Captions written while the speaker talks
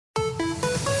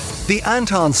The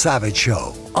Anton Savage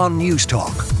Show on News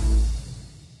Talk.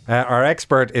 Our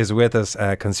expert is with us,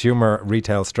 consumer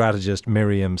retail strategist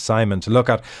Miriam Simon, to look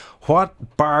at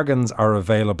what bargains are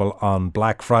available on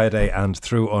Black Friday and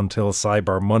through until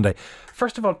Cyber Monday.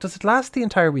 First of all, does it last the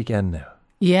entire weekend now?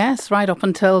 Yes, right up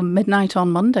until midnight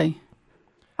on Monday.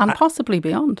 And possibly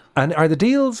beyond. And are the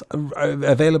deals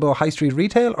available high street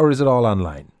retail, or is it all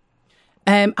online?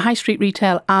 High street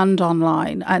retail and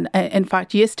online. And in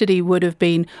fact, yesterday would have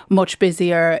been much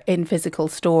busier in physical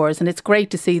stores. And it's great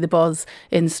to see the buzz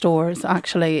in stores,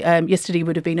 actually. Yesterday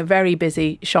would have been a very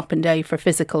busy shopping day for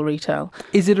physical retail.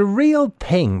 Is it a real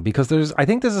thing? Because I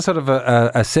think there's a sort of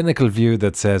a cynical view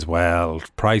that says, well,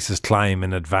 prices climb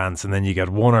in advance and then you get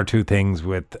one or two things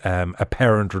with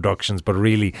apparent reductions, but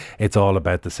really it's all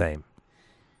about the same.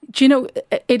 Do you know,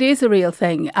 it is a real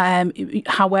thing.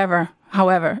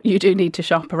 However, you do need to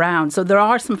shop around. So there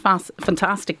are some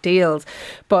fantastic deals.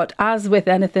 But as with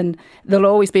anything, there'll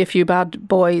always be a few bad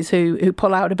boys who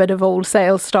pull out a bit of old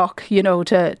sales stock, you know,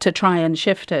 to try and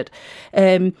shift it.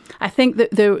 I think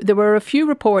that there were a few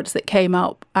reports that came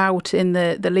out in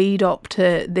the lead up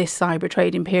to this cyber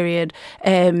trading period.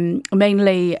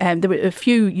 Mainly, there were a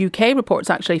few UK reports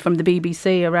actually from the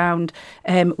BBC around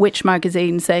Which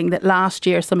magazine saying that last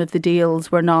year some of the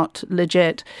deals were not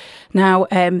legit. Now,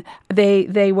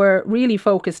 they were really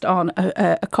focused on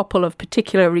a couple of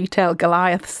particular retail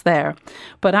Goliaths there.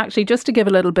 But actually, just to give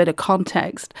a little bit of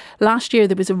context, last year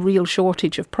there was a real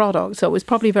shortage of product. So it was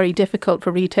probably very difficult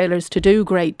for retailers to do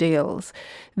great deals.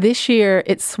 This year,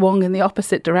 it's swung in the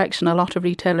opposite direction. A lot of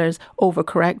retailers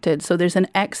overcorrected. So there's an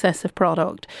excess of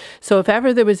product. So if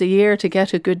ever there was a year to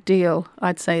get a good deal,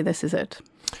 I'd say this is it.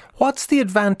 What's the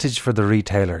advantage for the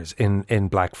retailers in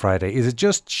Black Friday? Is it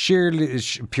just sheerly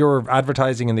pure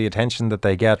advertising and the attention that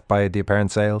they get by the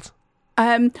apparent sales?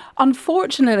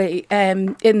 Unfortunately,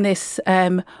 in this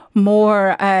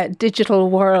more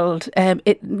digital world,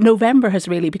 November has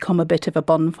really become a bit of a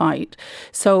bun fight.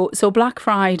 So Black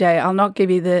Friday, I'll not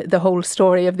give you the whole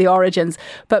story of the origins,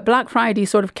 but Black Friday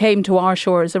sort of came to our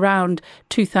shores around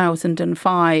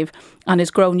 2005 and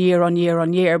has grown year on year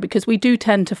on year because we do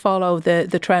tend to follow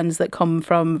the trends that come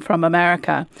from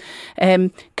America.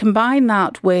 Combine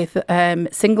that with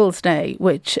Singles Day,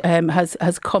 which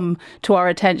has come to our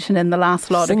attention in the last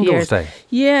lot of years. Singles Day?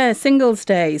 Yeah, Singles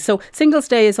Day. So Singles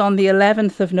Day is on the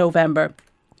 11th of November.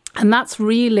 And that's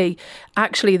really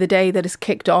actually the day that has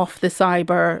kicked off the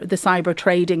cyber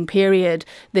trading period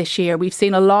this year. We've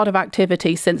seen a lot of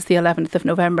activity since the 11th of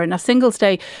November. Now, Singles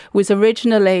Day was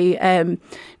originally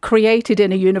created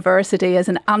in a university as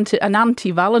an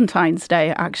anti-Valentine's Day,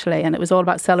 actually, and it was all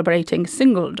about celebrating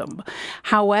singledom.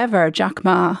 However, Jack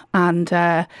Ma and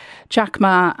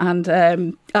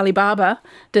Alibaba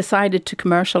decided to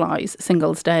commercialise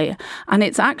Singles Day, and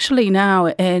it's actually now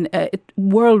in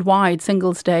worldwide.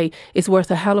 Singles Day is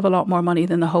worth a hell of a lot more money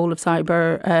than the whole of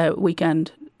Cyber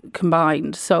Weekend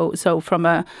combined. So from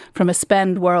a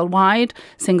spend worldwide,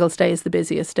 Singles Day is the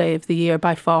busiest day of the year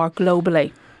by far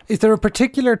globally. Is there a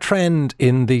particular trend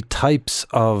in the types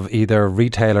of either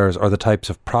retailers or the types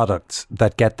of products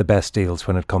that get the best deals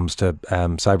when it comes to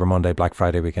Cyber Monday, Black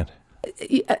Friday weekend?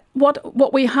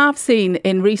 What we have seen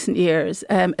in recent years,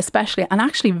 especially, and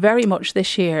actually very much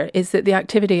this year, is that the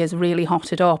activity has really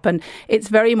hotted up, and it's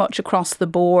very much across the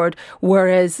board,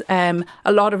 whereas a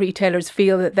lot of retailers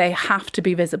feel that they have to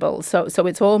be visible. So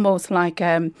it's almost like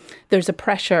there's a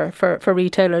pressure for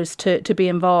retailers to be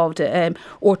involved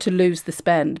or to lose the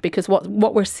spend, because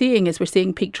what we're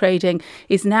seeing peak trading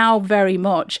is now very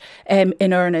much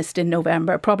in earnest in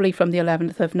November, probably from the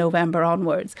 11th of November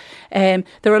onwards. There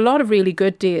are a lot of really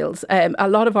good deals. A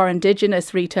lot of our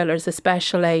indigenous retailers,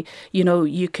 especially, you know,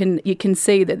 you can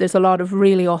see that there's a lot of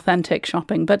really authentic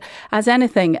shopping. But as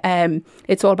anything,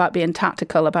 it's all about being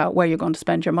tactical about where you're going to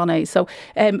spend your money. So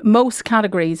most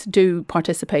categories do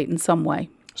participate in some way.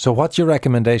 So what's your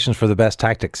recommendations for the best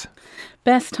tactics?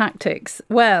 Best tactics.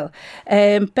 Well,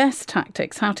 best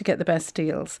tactics, how to get the best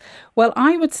deals. Well,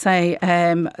 I would say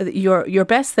your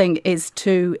best thing is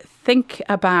to think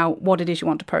about what it is you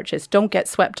want to purchase. Don't get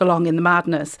swept along in the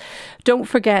madness. Don't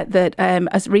forget that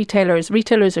as retailers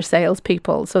are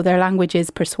salespeople, so their language is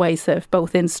persuasive,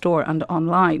 both in store and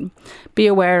online. Be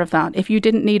aware of that. If you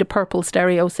didn't need a purple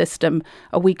stereo system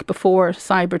a week before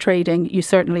cyber trading, you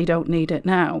certainly don't need it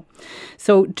now.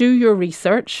 So do your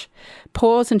research.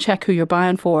 Pause and check who you're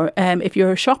buying for. If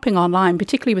you're shopping online,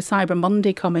 particularly with Cyber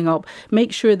Monday coming up,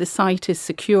 make sure the site is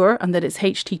secure and that it's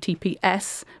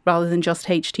HTTPS rather than just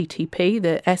HTTP.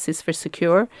 The S is for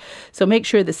secure. So make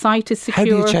sure the site is secure.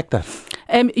 How do you check that?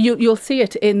 You'll see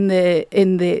it in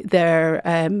their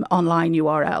online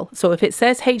URL. So if it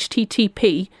says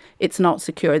HTTP, it's not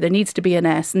secure. There needs to be an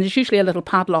S, and there's usually a little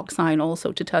padlock sign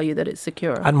also to tell you that it's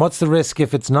secure. And what's the risk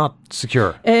if it's not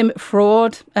secure?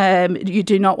 Fraud. You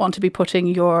do not want to be putting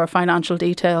your financial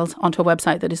details onto a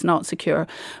website that is not secure.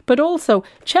 But also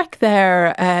check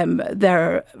their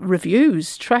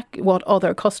reviews, track what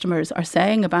other customers are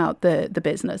saying about the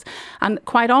business. And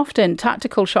quite often,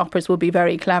 tactical shoppers will be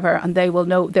very clever, and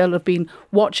they'll have been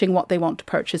watching what they want to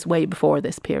purchase way before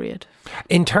this period.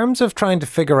 In terms of trying to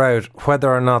figure out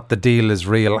whether or not the deal is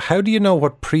real, how do you know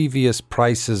what previous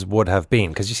prices would have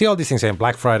been? Because you see all these things saying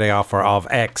Black Friday offer of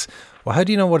X. Well, how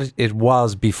do you know what it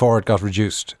was before it got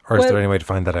reduced? Or is there any way to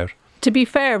find that out? To be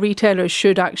fair, retailers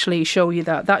should actually show you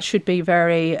that. That should be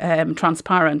very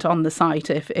transparent on the site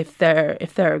if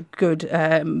they're good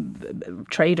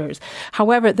traders.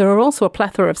 However, there are also a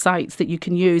plethora of sites that you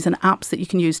can use and apps that you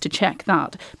can use to check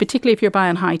that, particularly if you're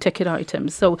buying high ticket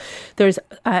items. So there's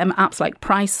apps like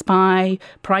Price Spy,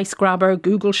 Price Grabber,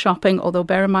 Google Shopping, although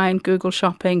bear in mind Google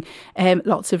Shopping,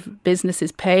 lots of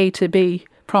businesses pay to be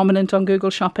prominent on Google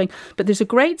Shopping, but there's a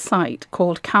great site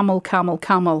called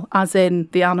Camel, as in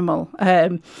the animal,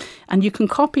 and you can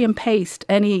copy and paste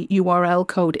any URL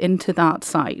code into that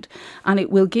site, and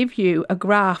it will give you a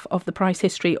graph of the price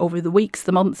history over the weeks,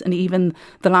 the months, and even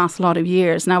the last lot of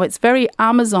years. Now, it's very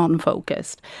Amazon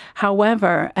focused.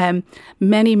 However,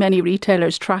 many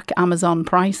retailers track Amazon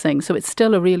pricing, so it's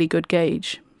still a really good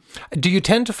gauge. Do you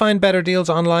tend to find better deals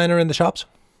online or in the shops?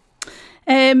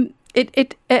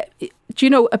 Do you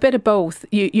know, a bit of both.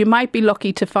 You might be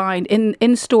lucky to find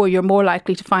in store. You're more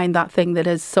likely to find that thing that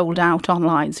is sold out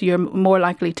online. So you're more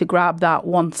likely to grab that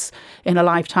once in a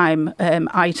lifetime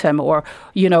item, or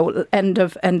end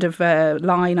of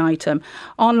line item.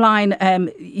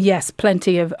 Online, yes,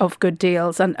 plenty of good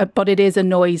deals, but it is a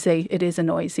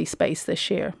noisy space this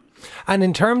year. And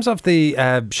in terms of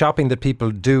the shopping that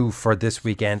people do for this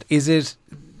weekend, is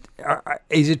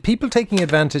it people taking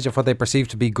advantage of what they perceive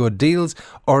to be good deals,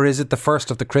 or is it the first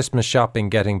of the Christmas shopping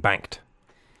getting banked?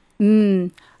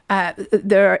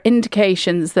 There are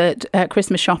indications that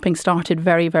Christmas shopping started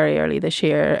very, very early this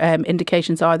year.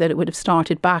 Indications are that it would have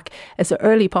started back as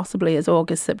early possibly as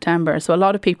August, September. So a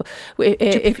lot of people... Do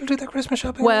people do their Christmas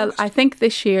shopping? Well, I think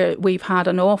this year we've had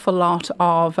an awful lot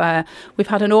of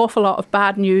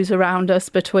bad news around us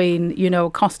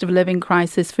between, cost of living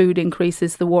crisis, food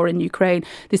increases, the war in Ukraine.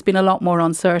 There's been a lot more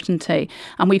uncertainty.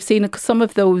 And we've seen some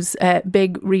of those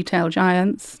big retail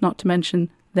giants, not to mention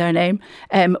their name,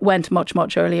 went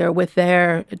much earlier with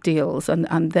their deals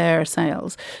and their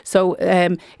sales. So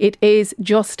it is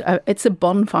just it's a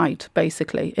bun fight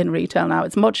basically in retail now.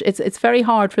 It's very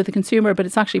hard for the consumer, but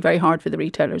it's actually very hard for the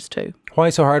retailers too. Why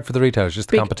so hard for the retailers? Just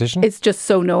the competition? It's just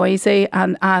so noisy,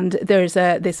 and there's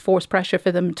this forced pressure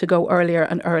for them to go earlier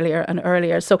and earlier and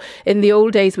earlier. So in the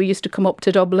old days, we used to come up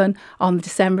to Dublin on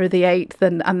December the 8th,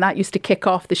 and that used to kick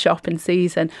off the shopping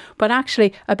season. But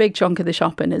actually, a big chunk of the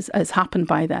shopping has happened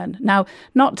by then. Now,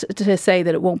 not to say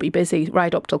that it won't be busy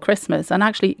right up till Christmas, and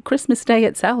actually Christmas Day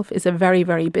itself is a very,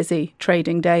 very busy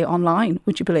trading day online,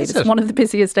 would you believe? It's one of the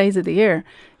busiest days of the year.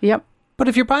 Yep. But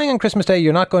if you're buying on Christmas Day,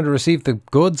 you're not going to receive the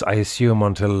goods, I assume,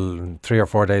 until 3 or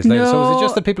 4 days later. No. So is it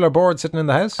just that people are bored sitting in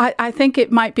the house? I think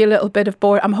it might be a little bit of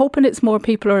bored. I'm hoping it's more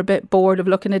people are a bit bored of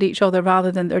looking at each other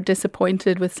rather than they're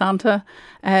disappointed with Santa.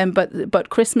 But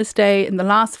Christmas Day in the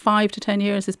last 5 to 10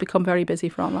 years has become very busy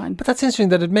for online. But that's interesting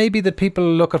that it may be that people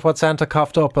look at what Santa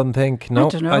coughed up and think,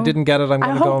 no, I didn't get it, I'm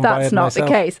going to go and buy it myself. I hope that's not the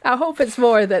case. I hope it's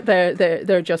more that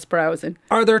they're just browsing.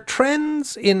 Are there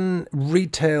trends in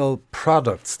retail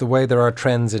products the way there are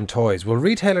trends in toys? Will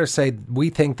retailers say, we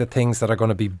think the things that are going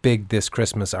to be big this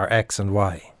Christmas are X and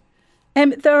Y?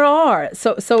 There are.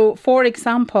 So for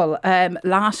example,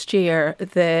 last year,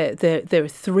 the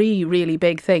three really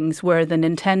big things were the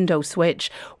Nintendo Switch.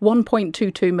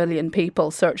 1.22 million people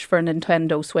searched for a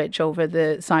Nintendo Switch over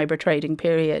the cyber trading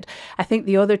period. I think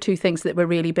the other two things that were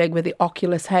really big were the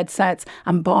Oculus headsets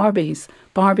and Barbies.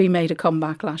 Barbie made a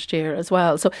comeback last year as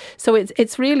well. So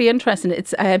it's really interesting.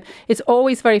 It's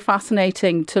always very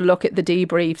fascinating to look at the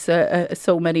debriefs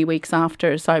so many weeks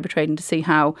after cyber trading to see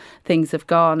how things have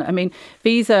gone. I mean,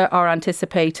 Visa are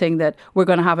anticipating that we're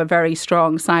going to have a very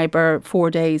strong cyber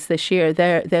 4 days this year.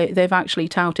 They've actually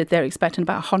touted they're expecting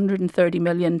about 130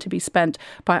 million to be spent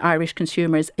by Irish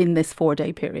consumers in this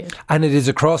 4-day period. And it is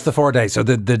across the 4 days. So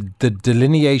the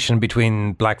delineation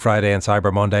between Black Friday and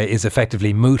Cyber Monday is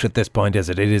effectively moot at this point, is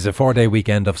it? It is a 4-day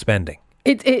weekend of spending.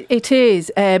 It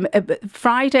is.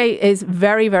 Friday is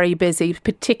very, very busy,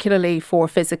 particularly for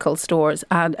physical stores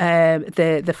and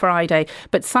the Friday.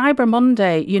 But Cyber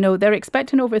Monday, they're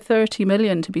expecting over 30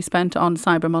 million to be spent on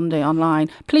Cyber Monday online.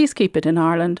 Please keep it in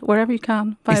Ireland, wherever you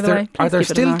can, by the way. Are there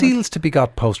still deals to be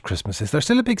got post-Christmas? Is there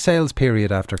still a big sales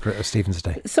period after Stephen's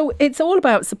Day? So it's all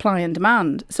about supply and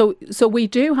demand. So we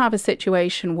do have a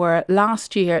situation where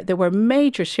last year there were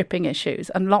major shipping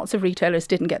issues and lots of retailers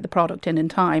didn't get the product in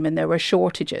time, and there were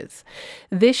shortages.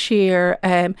 This year,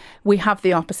 we have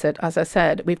the opposite. As I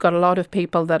said, we've got a lot of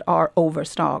people that are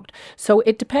overstocked. So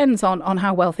it depends on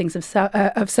how well things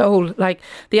have sold. Like,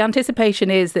 the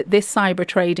anticipation is that this cyber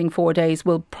trading 4 days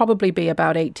will probably be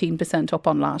about 18% up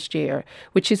on last year,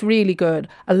 which is really good.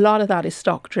 A lot of that is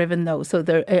stock driven though, so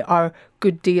there are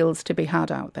good deals to be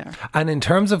had out there. And in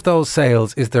terms of those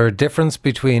sales, is there a difference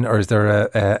between, or is there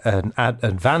an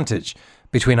advantage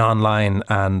between online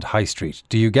and high street?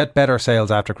 Do you get better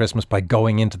sales after Christmas by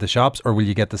going into the shops, or will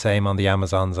you get the same on the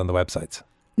Amazons and the websites?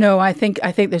 No, I think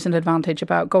there's an advantage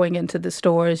about going into the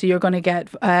stores. You're going to get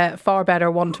far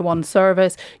better one-to-one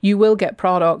service. You will get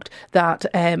product that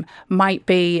might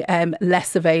be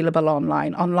less available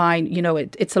online. Online,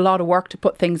 it's a lot of work to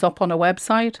put things up on a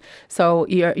website. So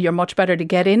you're much better to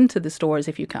get into the stores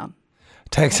if you can.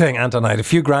 Text saying, Anton, I had a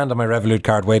few grand on my Revolut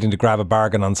card waiting to grab a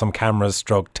bargain on some cameras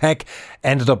 / tech.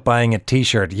 Ended up buying a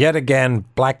t-shirt. Yet again,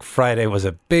 Black Friday was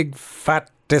a big fat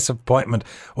disappointment.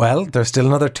 Well, there's still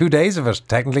another 2 days of it,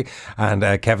 technically.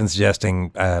 And Kevin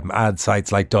suggesting ad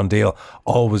sites like Dundeal,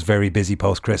 always very busy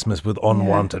post-Christmas with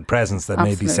unwanted presents that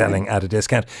may be selling at a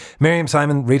discount. Miriam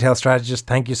Simon, retail strategist,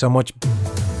 thank you so much.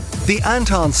 The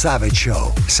Anton Savage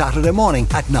Show, Saturday morning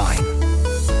at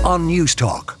 9 on News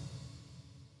Talk.